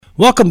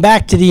Welcome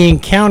back to the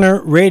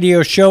Encounter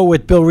Radio Show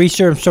with Bill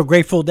Rieser. I'm so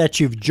grateful that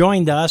you've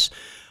joined us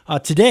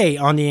today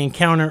on the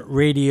Encounter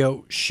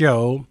Radio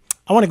Show.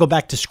 I want to go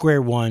back to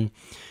square one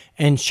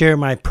and share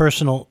my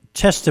personal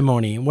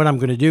testimony. What I'm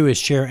going to do is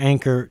share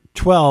Anchor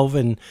 12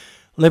 and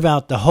live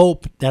out the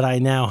hope that I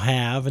now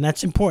have, and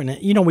that's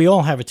important. You know, we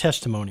all have a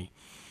testimony.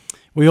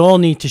 We all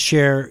need to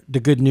share the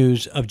good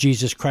news of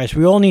Jesus Christ.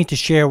 We all need to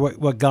share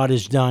what God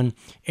has done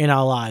in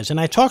our lives. And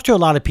I talk to a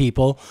lot of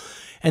people,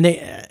 and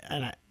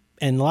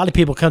a lot of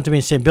people come to me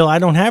and say, Bill, I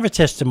don't have a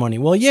testimony.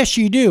 Well, yes,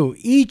 you do.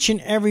 Each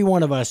and every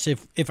one of us,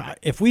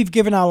 if we've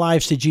given our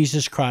lives to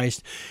Jesus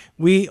Christ,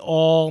 we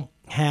all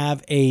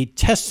have a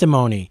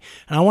testimony.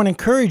 And I want to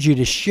encourage you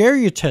to share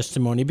your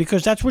testimony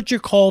because that's what you're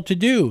called to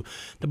do.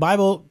 The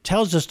Bible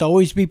tells us to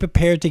always be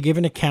prepared to give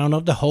an account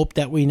of the hope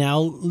that we now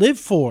live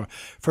for,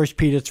 1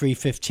 Peter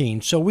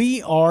 3:15. So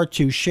we are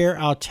to share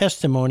our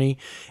testimony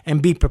and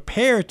be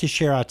prepared to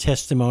share our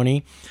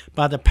testimony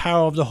by the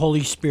power of the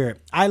Holy Spirit.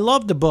 I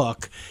love the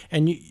book,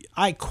 and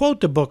I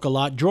quote the book a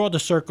lot, Draw the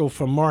Circle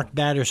from Mark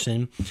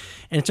Batterson,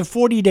 and it's a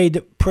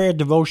 40-day prayer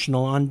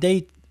devotional. On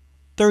day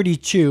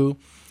 32,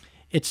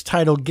 it's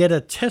titled Get a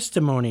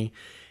Testimony,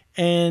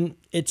 and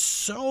it's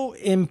so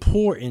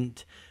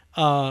important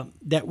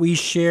that we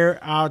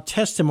share our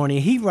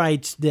testimony. He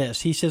writes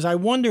this. He says, I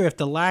wonder if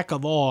the lack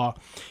of awe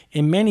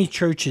in many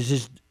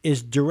churches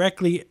is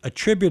directly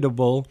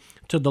attributable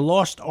to the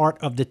lost art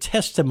of the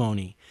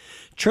testimony.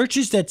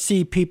 Churches that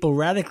see people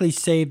radically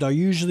saved are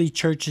usually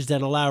churches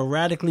that allow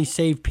radically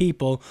saved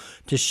people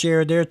to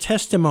share their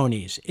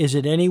testimonies. Is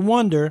it any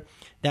wonder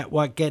that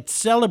what gets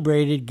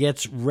celebrated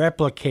gets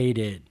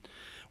replicated?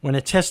 When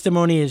a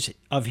testimony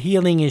of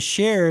healing is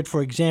shared,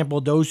 for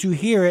example, those who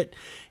hear it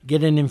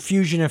get an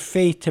infusion of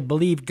faith to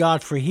believe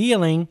God for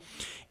healing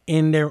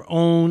in their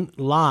own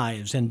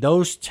lives. And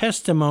those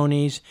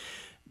testimonies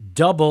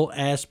double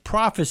as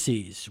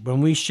prophecies.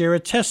 When we share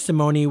a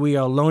testimony, we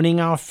are loaning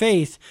our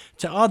faith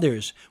to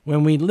others.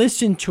 When we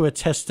listen to a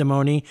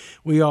testimony,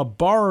 we are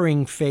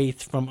borrowing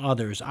faith from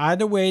others.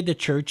 Either way, the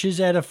church is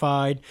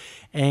edified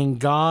and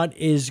God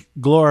is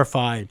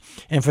glorified.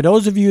 And for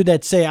those of you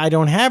that say, I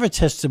don't have a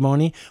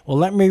testimony, well,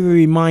 let me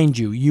remind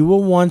you, you were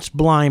once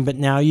blind, but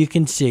now you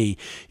can see.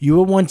 You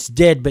were once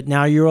dead, but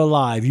now you're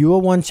alive. You were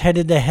once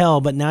headed to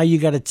hell, but now you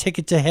got a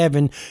ticket to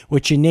heaven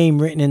with your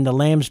name written in the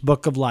Lamb's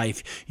Book of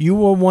Life. You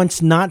were once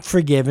not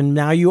forgiven,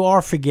 now you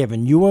are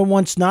forgiven. You were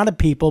once not a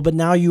people, but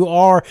now you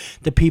are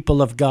the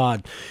people of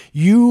God.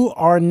 You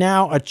are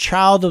now a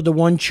child of the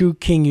one true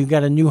King. You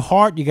got a new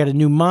heart, you got a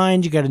new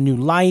mind, you got a new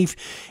life,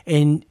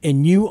 and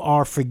you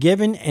are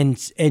forgiven,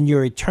 and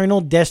your eternal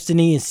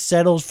destiny is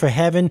settled for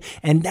heaven.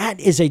 And that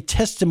is a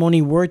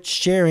testimony worth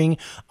sharing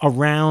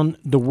around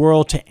the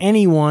world to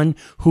anyone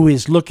who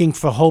is looking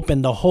for hope,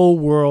 and the whole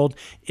world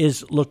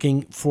is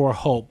looking for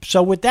hope.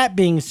 So with that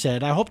being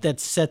said, I hope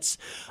that sets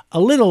a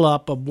little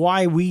up of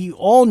why we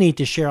all need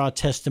to share our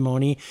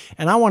testimony.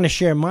 And I want to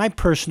share my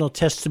personal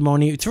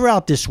testimony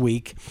throughout this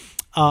week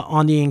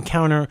on the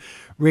Encounter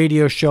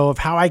Radio Show of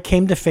how I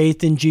came to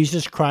faith in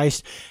Jesus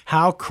Christ,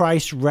 how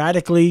Christ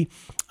radically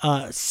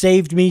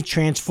saved me,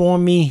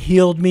 transformed me,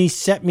 healed me,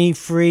 set me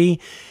free,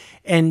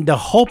 and the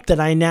hope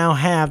that I now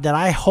have that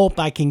I hope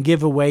I can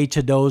give away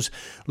to those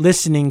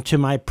listening to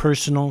my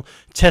personal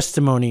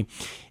testimony.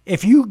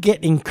 If you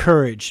get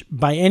encouraged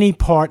by any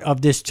part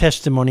of this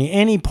testimony,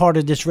 any part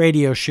of this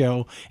radio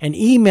show, and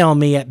email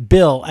me at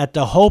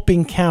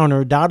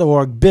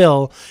bill@thehopeencounter.org,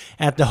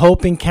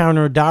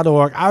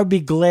 bill@thehopeencounter.org, I would be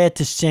glad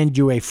to send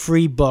you a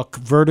free book,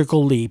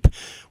 Vertical Leap,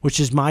 which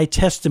is my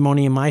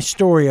testimony and my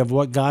story of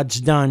what God's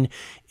done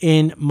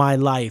in my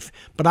life.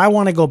 But I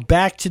want to go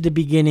back to the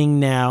beginning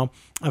now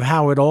of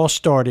how it all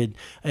started.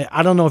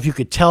 I don't know if you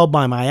could tell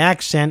by my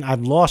accent.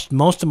 I've lost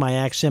most of my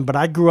accent, but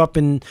I grew up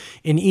in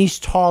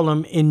East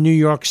Harlem in New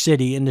York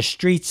City, in the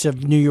streets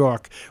of New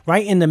York,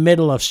 right in the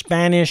middle of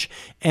Spanish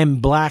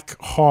and Black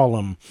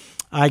Harlem.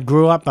 I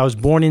was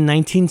born in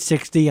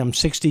 1960. I'm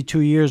 62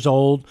 years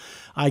old.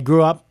 I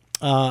grew up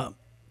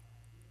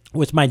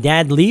with my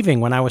dad leaving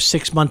when I was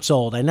 6 months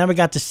old. I never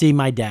got to see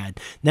my dad.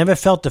 Never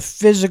felt the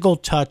physical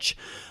touch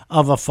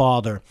of a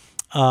father.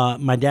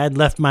 My dad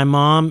left my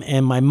mom,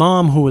 and my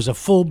mom, who was a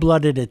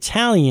full-blooded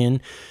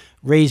Italian,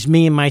 raised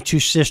me and my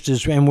two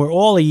sisters, and we're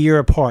all a year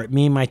apart,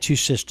 me and my two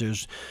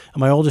sisters.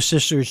 My older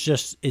sister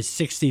is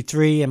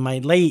 63, and my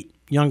late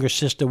younger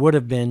sister would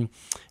have been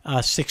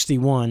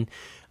 61.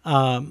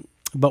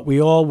 But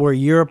we all were a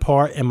year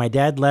apart, and my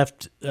dad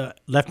left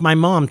my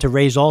mom to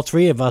raise all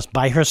three of us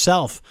by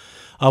herself,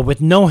 with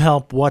no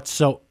help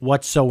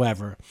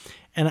whatsoever.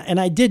 And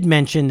I did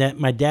mention that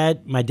my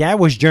dad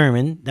was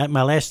German, that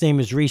my last name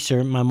is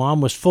Rieser, my mom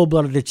was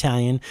full-blooded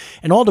Italian,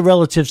 and all the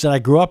relatives that I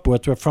grew up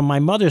with were from my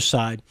mother's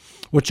side,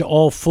 which are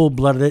all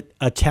full-blooded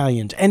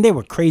Italians, and they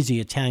were crazy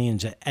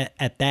Italians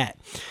at that.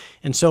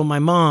 And so my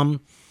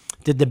mom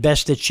did the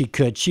best that she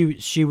could.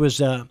 She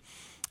was a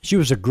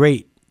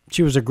great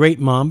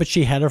mom, but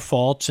she had her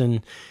faults,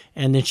 and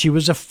then she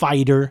was a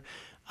fighter.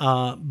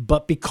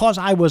 But because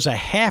I was a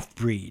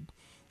half-breed,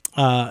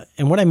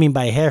 And what I mean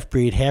by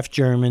half-breed, half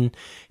German,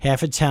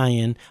 half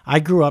Italian, I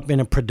grew up in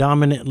a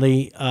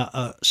predominantly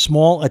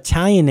small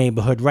Italian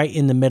neighborhood right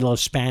in the middle of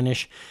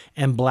Spanish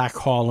and Black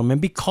Harlem.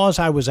 And because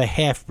I was a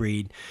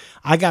half-breed,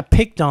 I got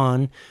picked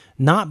on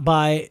not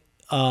by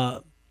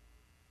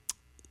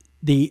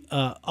the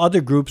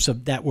other groups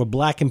that were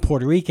black and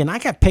Puerto Rican. I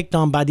got picked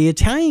on by the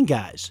Italian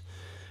guys,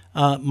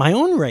 my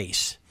own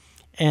race.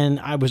 And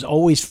I was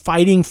always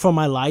fighting for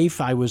my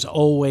life. I was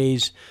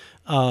always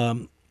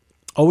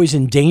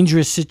in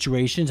dangerous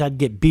situations. I'd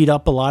get beat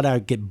up a lot.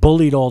 I'd get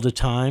bullied all the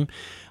time.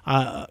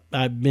 I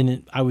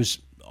was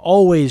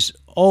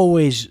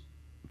always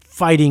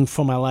fighting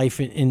for my life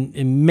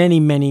in many,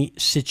 many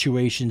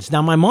situations.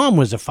 Now, my mom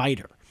was a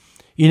fighter.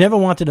 You never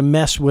wanted to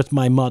mess with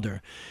my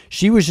mother.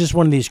 She was just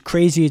one of these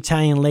crazy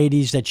Italian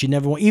ladies that you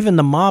never want. Even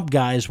the mob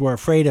guys were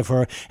afraid of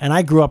her, and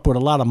I grew up with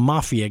a lot of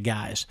mafia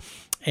guys.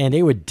 And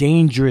they were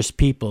dangerous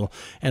people,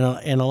 and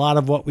a lot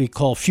of what we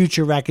call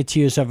future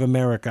racketeers of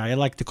America. I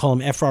like to call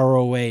them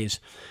FROAs.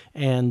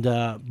 And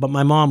but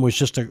my mom was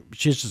just a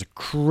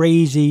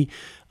crazy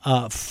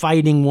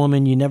fighting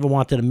woman. You never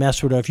wanted to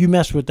mess with her. If you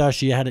messed with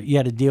us, you had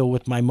to deal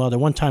with my mother.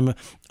 One time,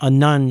 a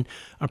nun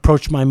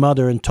approached my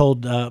mother and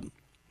told.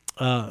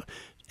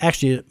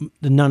 Actually,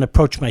 the nun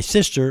approached my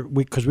sister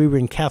because we were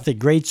in Catholic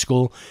grade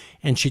school,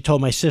 and she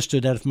told my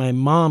sister that if my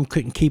mom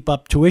couldn't keep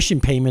up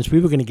tuition payments, we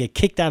were going to get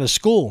kicked out of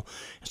school.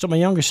 So my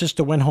younger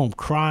sister went home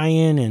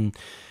crying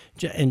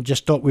and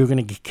just thought we were going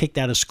to get kicked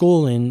out of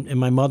school. And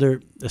my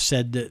mother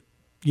said that,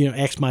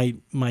 asked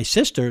my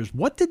sisters,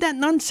 "What did that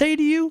nun say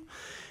to you?"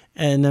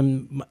 And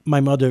then my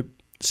mother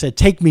said,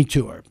 "Take me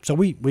to her." So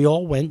we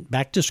all went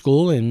back to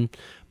school, and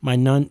my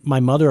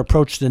mother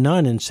approached the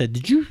nun and said,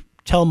 "Did you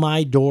tell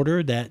my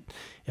daughter that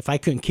if I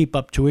couldn't keep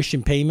up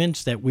tuition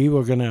payments that we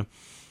were gonna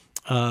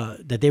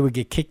that they would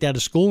get kicked out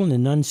of school?" And the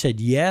nun said,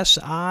 "Yes,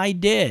 I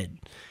did."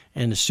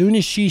 And as soon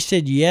as she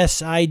said,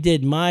 "Yes, I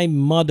did," my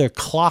mother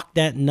clocked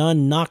that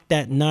nun, knocked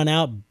that nun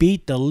out,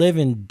 beat the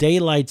living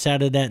daylights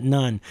out of that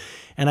nun.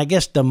 And I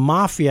guess the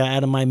mafia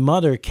out of my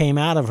mother came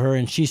out of her,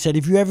 and she said,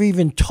 "If you ever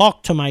even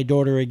talk to my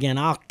daughter again,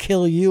 I'll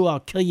kill you, I'll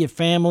kill your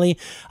family,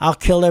 I'll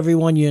kill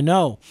everyone you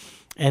know."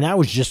 And that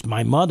was just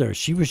my mother.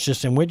 She was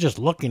just, and we're just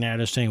looking at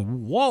her saying,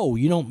 "Whoa,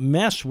 you don't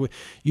mess with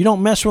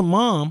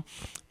mom."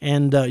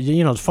 And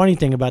the funny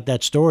thing about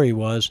that story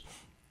was,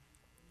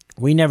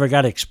 we never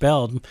got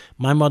expelled.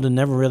 My mother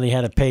never really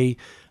had to pay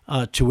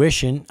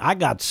tuition. I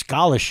got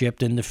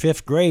scholarshiped in the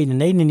 5th grade,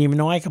 and they didn't even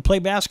know I could play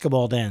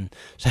basketball then.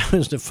 So that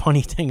was the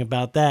funny thing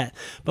about that.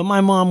 But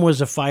my mom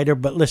was a fighter.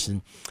 But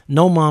listen,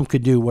 no mom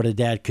could do what a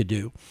dad could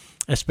do,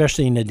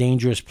 especially in a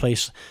dangerous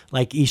place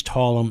like East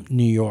Harlem,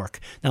 New York.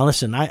 Now,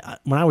 listen,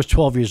 when I was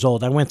 12 years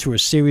old, I went through a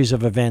series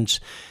of events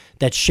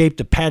that shaped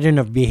a pattern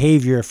of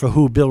behavior for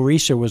who Bill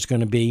Rieser was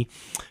going to be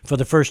for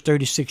the first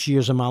 36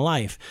 years of my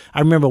life. I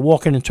remember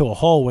walking into a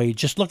hallway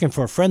just looking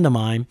for a friend of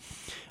mine,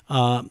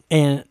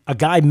 and a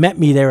guy met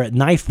me there at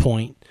knife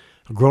point,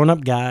 a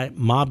grown-up guy,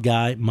 mob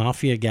guy,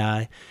 mafia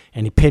guy,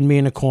 and he pinned me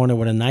in a corner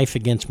with a knife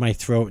against my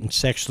throat and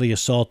sexually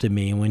assaulted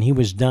me. And when he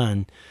was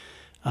done,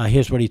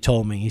 here's what he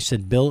told me. He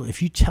said, "Bill,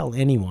 if you tell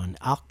anyone,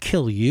 I'll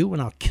kill you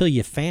and I'll kill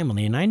your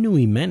family." And I knew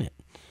he meant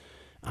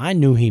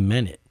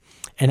it.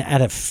 And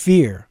out of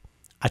fear,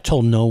 I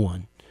told no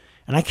one.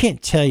 And I can't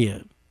tell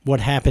you what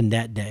happened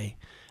that day.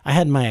 I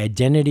had my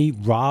identity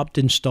robbed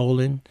and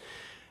stolen.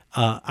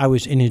 I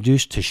was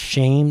introduced to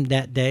shame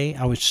that day.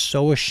 I was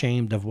so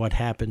ashamed of what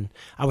happened.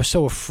 I was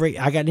so afraid.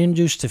 I got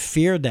introduced to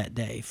fear that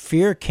day.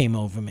 Fear came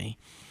over me.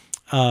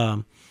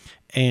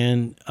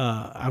 And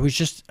I was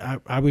just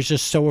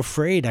so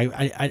afraid.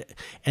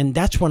 And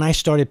that's when I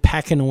started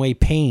packing away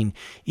pain,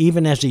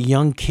 even as a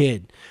young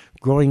kid,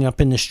 growing up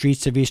in the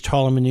streets of East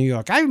Harlem in New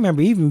York. I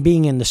remember even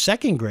being in the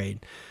 2nd grade.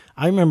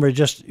 I remember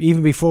just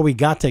even before we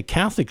got to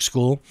Catholic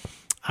school,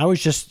 I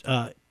was just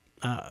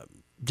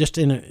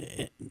in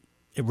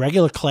a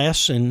regular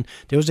class, and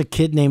there was a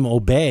kid named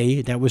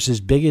Obey that was as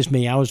big as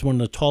me. I was one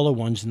of the taller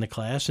ones in the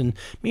class, and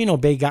me and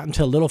Obey got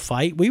into a little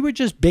fight. We were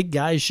just big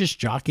guys just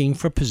jockeying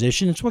for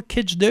position. It's what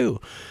kids do.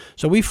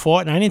 So we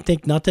fought, and I didn't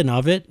think nothing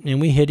of it, and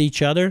we hit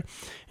each other.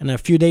 And a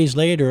few days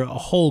later, a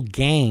whole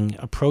gang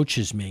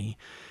approaches me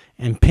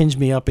and pins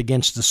me up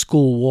against the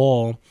school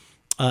wall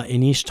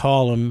in East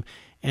Harlem.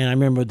 And I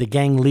remember the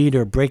gang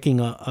leader breaking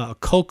a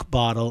Coke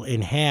bottle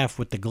in half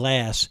with the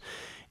glass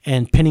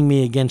and pinning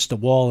me against the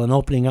wall and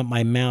opening up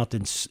my mouth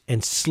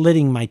and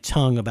slitting my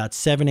tongue about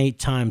 7-8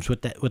 times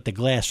with the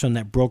glass from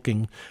that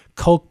broken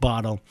Coke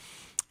bottle,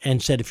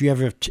 and said, if you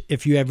ever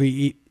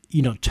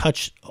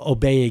touch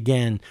Obey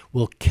again,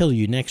 we'll kill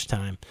you next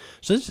time.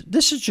 So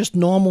this is just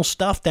normal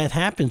stuff that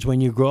happens when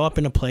you grow up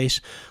in a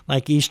place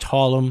like East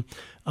Harlem,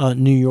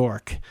 New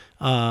York.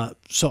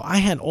 So I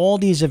had all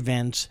these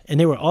events, and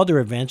there were other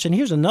events, and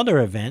here's another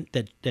event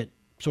that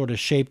sort of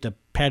shaped a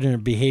pattern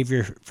of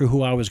behavior for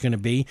who I was going to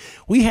be.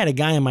 We had a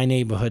guy in my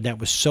neighborhood that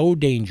was so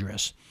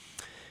dangerous.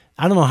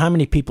 I don't know how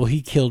many people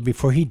he killed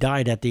before he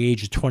died at the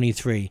age of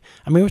 23.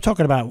 I mean, we're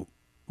talking about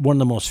one of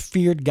the most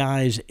feared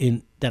guys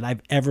that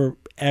I've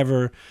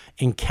ever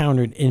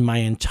encountered in my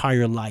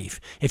entire life.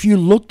 If you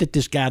looked at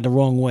this guy the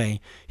wrong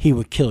way, he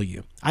would kill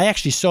you. I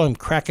actually saw him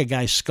crack a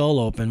guy's skull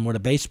open with a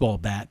baseball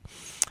bat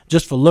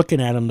just for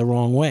looking at him the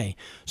wrong way.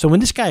 So when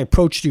this guy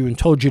approached you and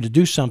told you to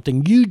do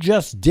something, you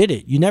just did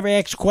it. You never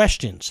asked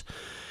questions.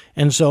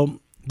 And so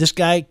this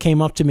guy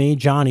came up to me,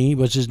 Johnny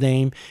was his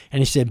name,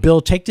 and he said,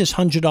 Bill, take this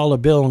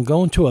 $100 bill and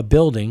go into a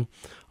building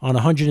on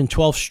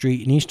 112th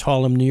Street in East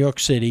Harlem, New York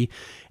City,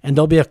 and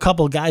there'll be a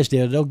couple guys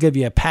there. They'll give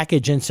you a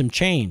package and some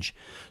change.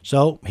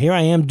 So here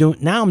I am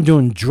I'm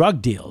doing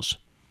drug deals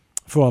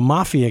for a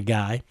mafia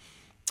guy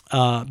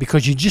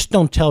because you just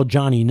don't tell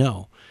Johnny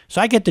no. So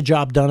I get the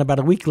job done. About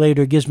a week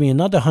later, he gives me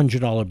another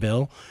 $100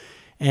 bill.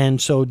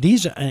 And so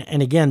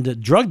and again, the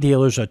drug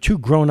dealers are two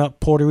grown-up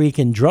Puerto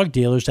Rican drug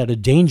dealers that are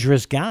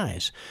dangerous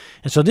guys.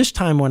 And so this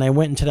time when I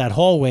went into that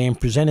hallway and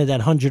presented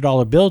that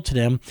 $100 bill to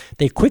them,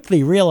 they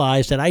quickly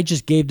realized that I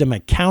just gave them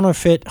a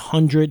counterfeit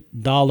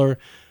 $100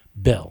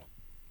 bill.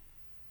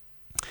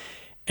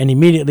 And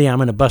immediately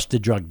I'm in a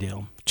busted drug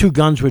deal. 2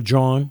 guns were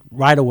drawn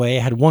right away.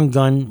 I had one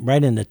gun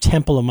right in the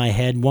temple of my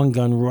head, one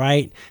gun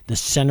right the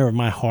center of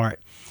my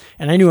heart.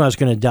 And I knew I was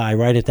going to die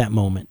right at that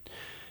moment.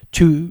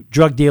 2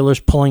 drug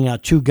dealers pulling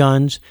out 2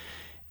 guns,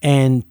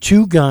 and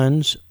 2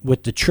 guns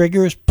with the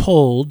triggers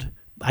pulled.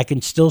 I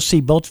can still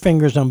see both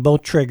fingers on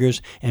both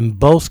triggers, and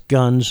both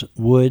guns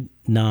would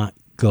not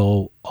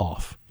go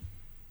off.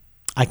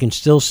 I can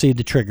still see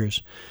the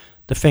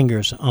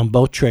fingers on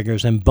both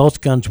triggers, and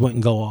both guns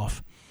wouldn't go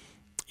off.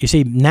 You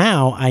see,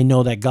 now I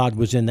know that God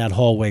was in that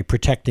hallway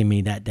protecting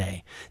me that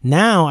day.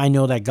 Now I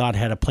know that God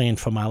had a plan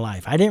for my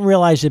life. I didn't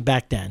realize it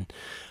back then.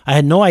 I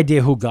had no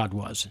idea who God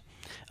was.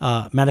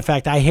 Matter of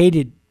fact,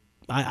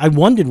 I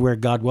wondered where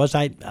God was.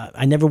 I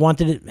never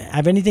wanted to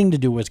have anything to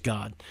do with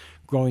God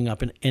growing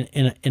up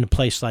in a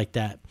place like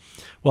that.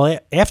 Well,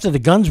 after the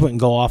guns wouldn't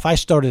go off, I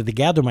started to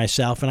gather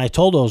myself, and I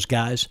told those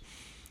guys,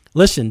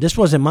 listen, this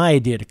wasn't my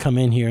idea to come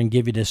in here and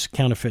give you this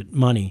counterfeit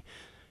money.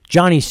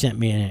 Johnny sent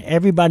me in.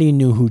 Everybody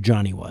knew who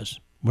Johnny was.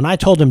 When I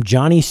told them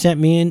Johnny sent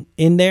me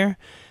in there,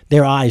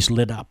 their eyes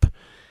lit up.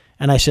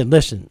 And I said,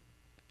 listen,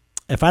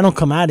 if I don't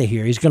come out of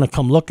here, he's going to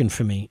come looking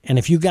for me. And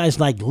if you guys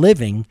like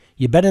living,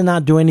 you better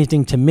not do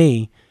anything to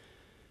me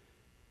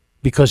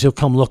because he'll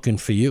come looking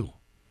for you.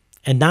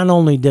 And not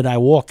only did I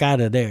walk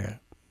out of there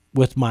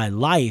with my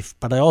life,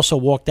 but I also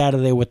walked out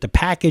of there with the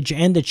package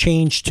and the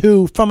change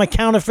too from a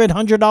counterfeit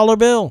 $100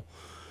 bill.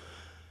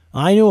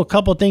 I knew a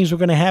couple of things were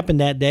going to happen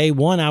that day.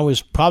 One, I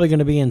was probably going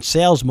to be in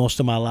sales most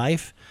of my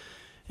life.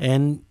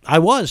 And I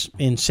was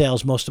in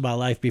sales most of my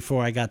life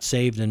before I got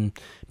saved and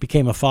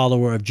became a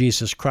follower of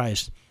Jesus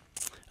Christ.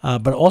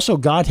 But also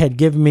God had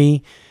given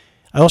me,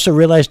 I also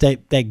realized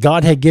that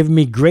God had given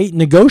me great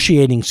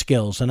negotiating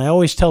skills. And I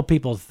always tell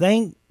people,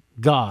 thank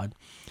God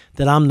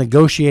that I'm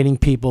negotiating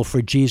people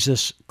for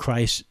Jesus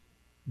Christ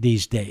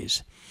these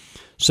days.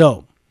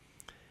 So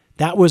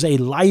that was a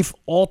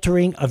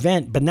life-altering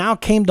event. But now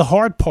came the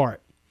hard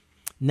part.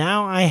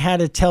 Now I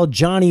had to tell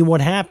Johnny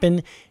what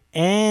happened.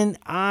 And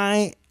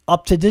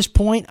up to this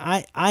point,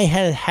 I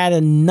had had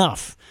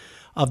enough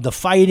of the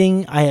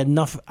fighting. I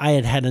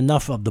had had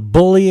enough of the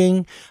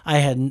bullying. I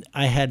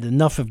had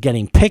enough of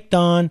getting picked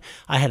on.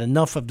 I had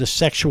enough of the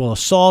sexual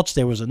assaults.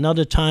 There was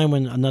another time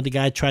when another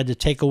guy tried to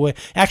take away.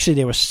 Actually,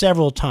 there were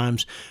several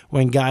times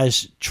when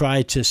guys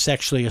tried to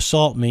sexually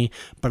assault me,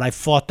 but I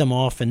fought them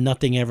off and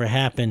nothing ever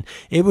happened.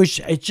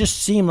 It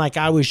just seemed like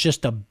I was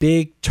just a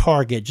big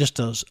target, just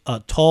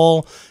a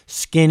tall,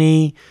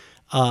 skinny,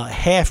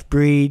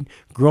 half-breed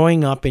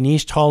growing up in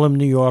East Harlem,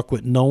 New York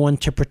with no one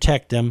to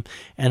protect them,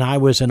 and I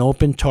was an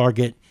open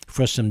target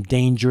for some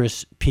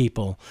dangerous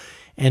people.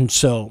 And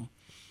so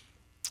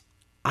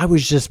I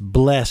was just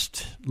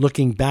blessed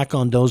looking back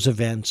on those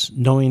events,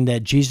 knowing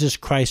that Jesus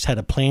Christ had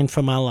a plan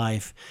for my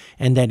life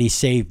and that he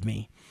saved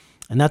me.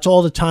 And that's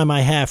all the time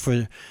I have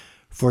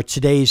for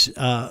today's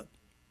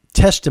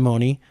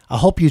testimony. I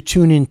hope you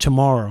tune in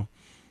tomorrow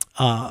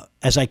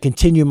as I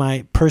continue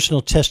my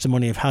personal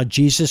testimony of how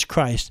Jesus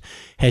Christ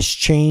has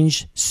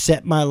changed,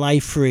 set my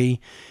life free,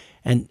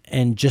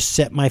 and just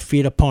set my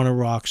feet upon a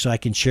rock so I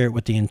can share it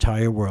with the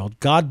entire world.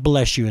 God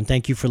bless you, and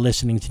thank you for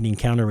listening to the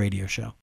Encounter Radio Show.